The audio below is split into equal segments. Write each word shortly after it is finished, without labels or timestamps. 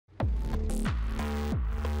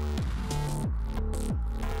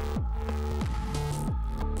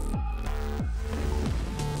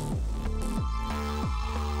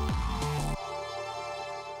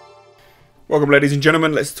Welcome, ladies and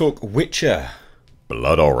gentlemen. Let's talk Witcher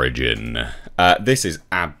Blood Origin. This is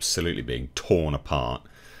absolutely being torn apart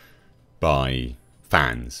by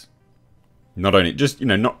fans. Not only just,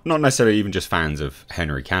 not necessarily even just fans of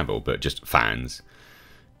Henry Cavill, but just fans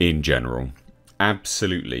in general.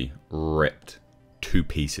 Absolutely ripped to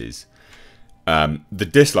pieces. The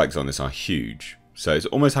dislikes on this are huge. So it's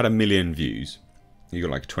almost had 1 million views. You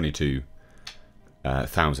got like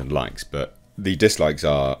 22,000 likes, but the dislikes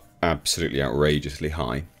are absolutely outrageously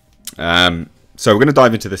high. So we're going to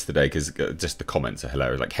dive into this today because just the comments are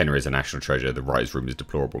hilarious. Like, Henry is a national treasure, the writer's room is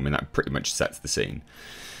deplorable. I mean, that pretty much sets the scene.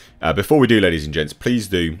 Before we do, ladies and gents, please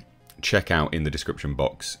do check out in the description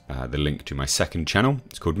box the link to my second channel.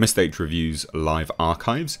 It's called Misstate Reviews Live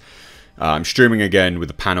Archives. I'm streaming again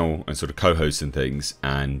with a panel and sort of co-hosts and things,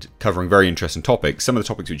 and covering very interesting topics. Some of the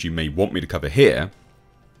topics which you may want me to cover here,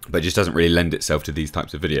 but it just doesn't really lend itself to these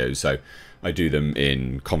types of videos, so I do them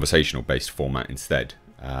in conversational based format instead.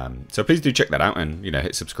 So please do check that out and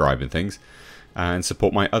hit subscribe and things, and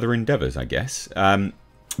support my other endeavours, I guess.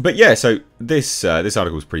 But yeah, so this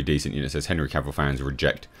article is pretty decent. It says Henry Cavill fans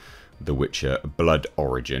reject The Witcher Blood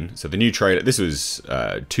Origin. So the new trailer, this was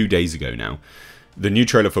 2 days ago now. The new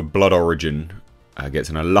trailer for Blood Origin gets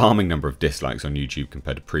an alarming number of dislikes on YouTube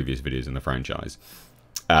compared to previous videos in the franchise.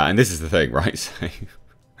 And this is the thing, right? So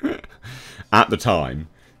at the time,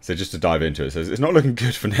 so just to dive into it, it says it's not looking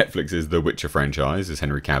good for Netflix's The Witcher franchise, as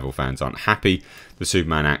Henry Cavill fans aren't happy the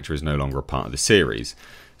Superman actor is no longer a part of the series.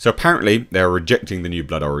 So apparently they're rejecting the new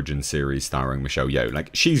Blood Origin series starring Michelle Yeoh. Like,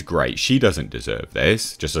 she's great. She doesn't deserve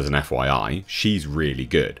this. Just as an FYI, she's really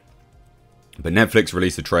good. But Netflix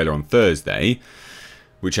released a trailer on Thursday,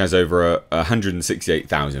 which has over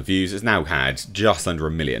 168,000 views. It's now had just under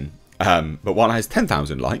 1 million. But while it has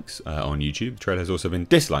 10,000 likes on YouTube, the trailer has also been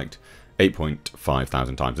disliked 8.5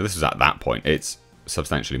 thousand times. So this was at that point. It's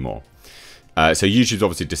substantially more. So YouTube's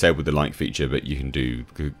obviously disabled the like feature, but you can do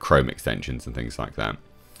Chrome extensions and things like that.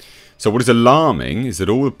 So what is alarming is that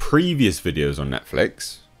all the previous videos on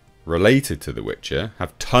Netflix related to The Witcher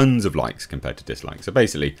have tons of likes compared to dislikes. So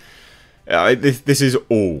basically, this is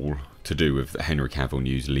all to do with Henry Cavill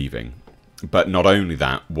news leaving. But not only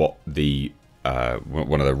that, what the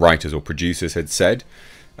one of the writers or producers had said,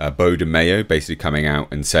 Beau DeMayo, basically coming out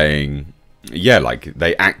and saying, yeah, like,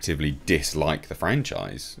 they actively dislike the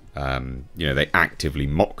franchise. They actively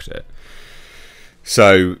mocked it.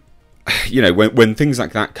 So, when things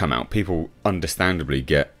like that come out, people understandably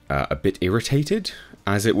get a bit irritated,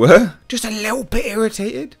 as it were. Just a little bit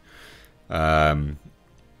irritated. And,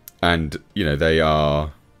 they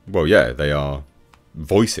are, well, yeah, they are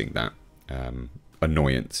voicing that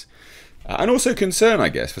annoyance. And also concern, I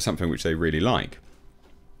guess, for something which they really like.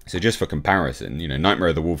 So just for comparison, Nightmare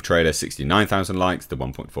of the Wolf trailer, 69,000 likes, the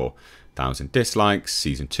 1.4 thousand dislikes.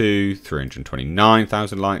 Season 2,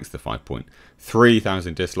 329,000 likes, the 5.3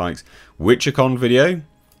 thousand dislikes. WitcherCon video,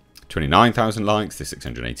 29,000 likes, the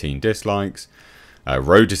 618 dislikes.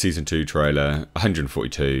 Road to Season 2 trailer,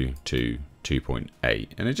 142 to 2.8.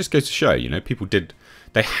 And it just goes to show, people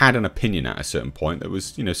they had an opinion at a certain point that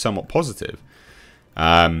was, somewhat positive.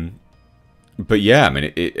 But yeah, I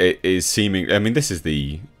mean, it is seeming. I mean, this is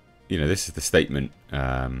the statement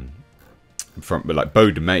from like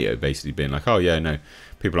Beau DeMayo basically being like, oh yeah, no,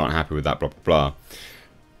 people aren't happy with that, blah blah blah.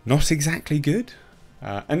 Not exactly good.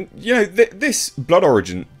 And this Blood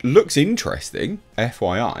Origin looks interesting.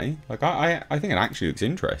 FYI, like I think it actually looks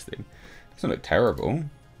interesting. It doesn't look terrible.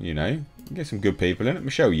 Get some good people in it.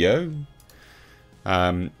 Michelle Yeoh.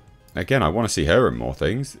 Again, I want to see her in more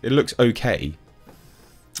things. It looks okay,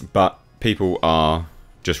 but people are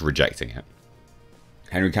just rejecting it.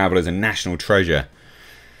 Henry Cavill is a national treasure.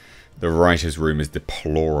 The writer's room is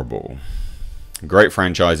deplorable. Great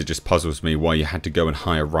franchise, it just puzzles me why you had to go and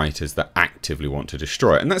hire writers that actively want to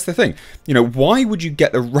destroy it. And that's the thing. Why would you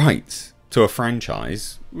get the rights to a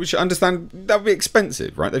franchise, which I understand that would be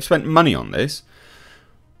expensive, right? They've spent money on this.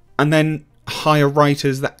 And then hire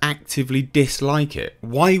writers that actively dislike it.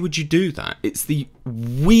 Why would you do that? It's the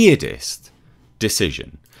weirdest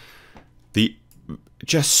decision.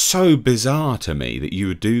 Just so bizarre to me that you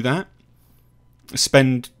would do that.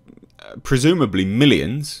 Spend presumably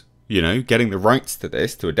millions, getting the rights to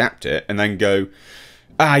this, to adapt it, and then go,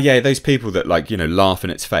 yeah, those people that laugh in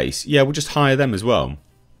its face, yeah, we'll just hire them as well.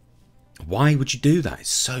 Why would you do that? It's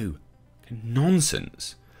so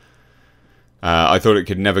nonsense. I thought it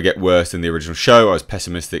could never get worse than the original show. I was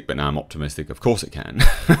pessimistic, but now I'm optimistic. Of course it can.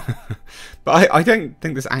 But I don't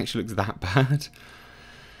think this actually looks that bad.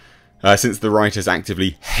 Since the writers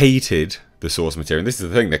actively hated the source material. And this is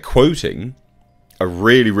the thing, they're quoting a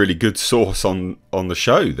really, really good source on the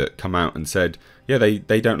show that come out and said, yeah,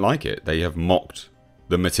 they don't like it. They have mocked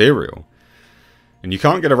the material. And you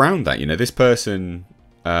can't get around that. You know, this person,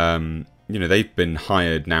 you know, they've been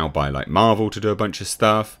hired now by like Marvel to do a bunch of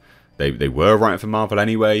stuff. They were writing for Marvel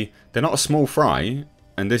anyway. They're not a small fry.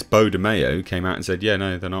 And this Beau DeMayo came out and said, yeah,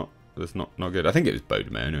 no, they're not. That's not good. I think it was Beau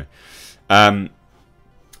DeMayo anyway.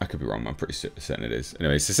 I could be wrong. I'm pretty certain it is.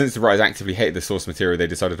 Anyway, so since the writers actively hated the source material, they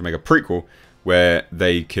decided to make a prequel where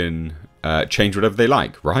they can change whatever they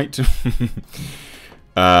like, right?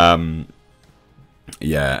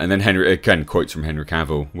 Yeah, and then Henry, again, quotes from Henry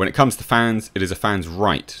Cavill. When it comes to fans, it is a fan's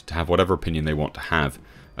right to have whatever opinion they want to have.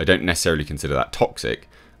 I don't necessarily consider that toxic.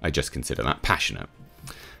 I just consider that passionate.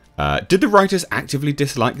 Did the writers actively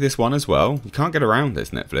dislike this one as well? You can't get around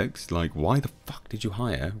this, Netflix. Like, why the fuck did you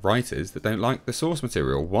hire writers that don't like the source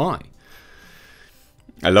material? Why?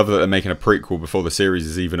 I love that they're making a prequel before the series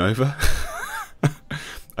is even over.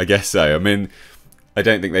 I guess so. I mean, I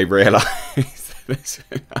don't think they realise that this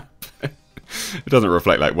would happen. It doesn't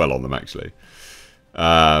reflect like well on them, actually.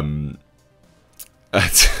 And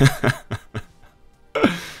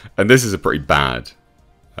this is a pretty bad...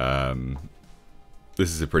 this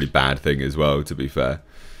is a pretty bad thing as well, to be fair.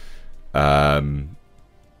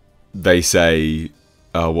 They say...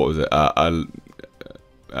 what was it? I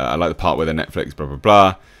like the part where the Netflix blah,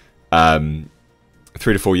 blah, blah.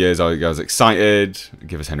 3 to 4 years, I was excited.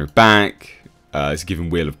 Give us Henry back. It's giving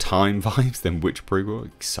Wheel of Time vibes. Then which prequel?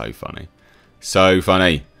 So funny. So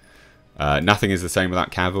funny. Nothing is the same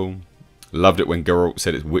without Cavill. Loved it when Geralt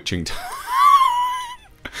said it's witching time.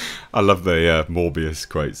 I love the Morbius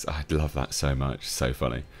quotes. I love that so much. So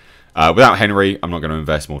funny. Without Henry, I'm not going to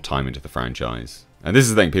invest more time into the franchise. And this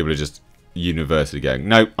is the thing. People are just universally going,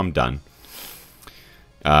 nope, I'm done.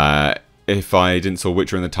 If I didn't saw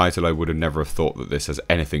Witcher in the title, I would have never have thought that this has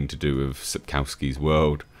anything to do with Sapkowski's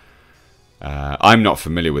world. I'm not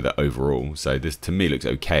familiar with it overall, so this to me looks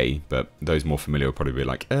okay, but those more familiar will probably be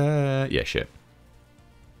like, yeah, shit.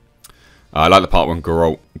 I like the part when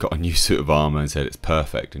Geralt got a new suit of armour and said it's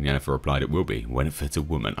perfect, and Yennefer replied, it will be, when it fits a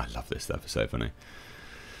woman. I love this stuff, it's so funny.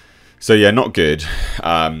 So yeah, not good.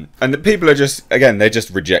 And the people are just, again, they're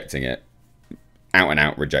just rejecting it. Out and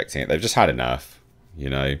out rejecting it. They've just had enough, you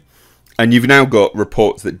know. And you've now got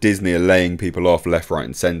reports that Disney are laying people off left, right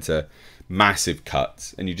and centre. Massive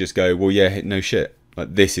cuts. And you just go, well, yeah, no shit.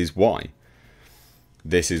 Like, this is why.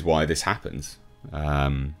 This is why this happens.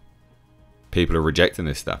 People are rejecting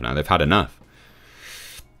this stuff now. They've had enough.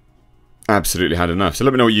 Absolutely had enough. So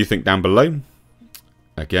let me know what you think down below.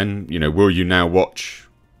 Again, you know, will you now watch...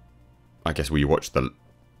 I guess will you watch the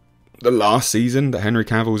last season that Henry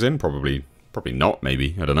Cavill's in? Probably not,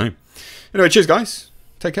 maybe. I don't know. Anyway, cheers, guys.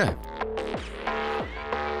 Take care.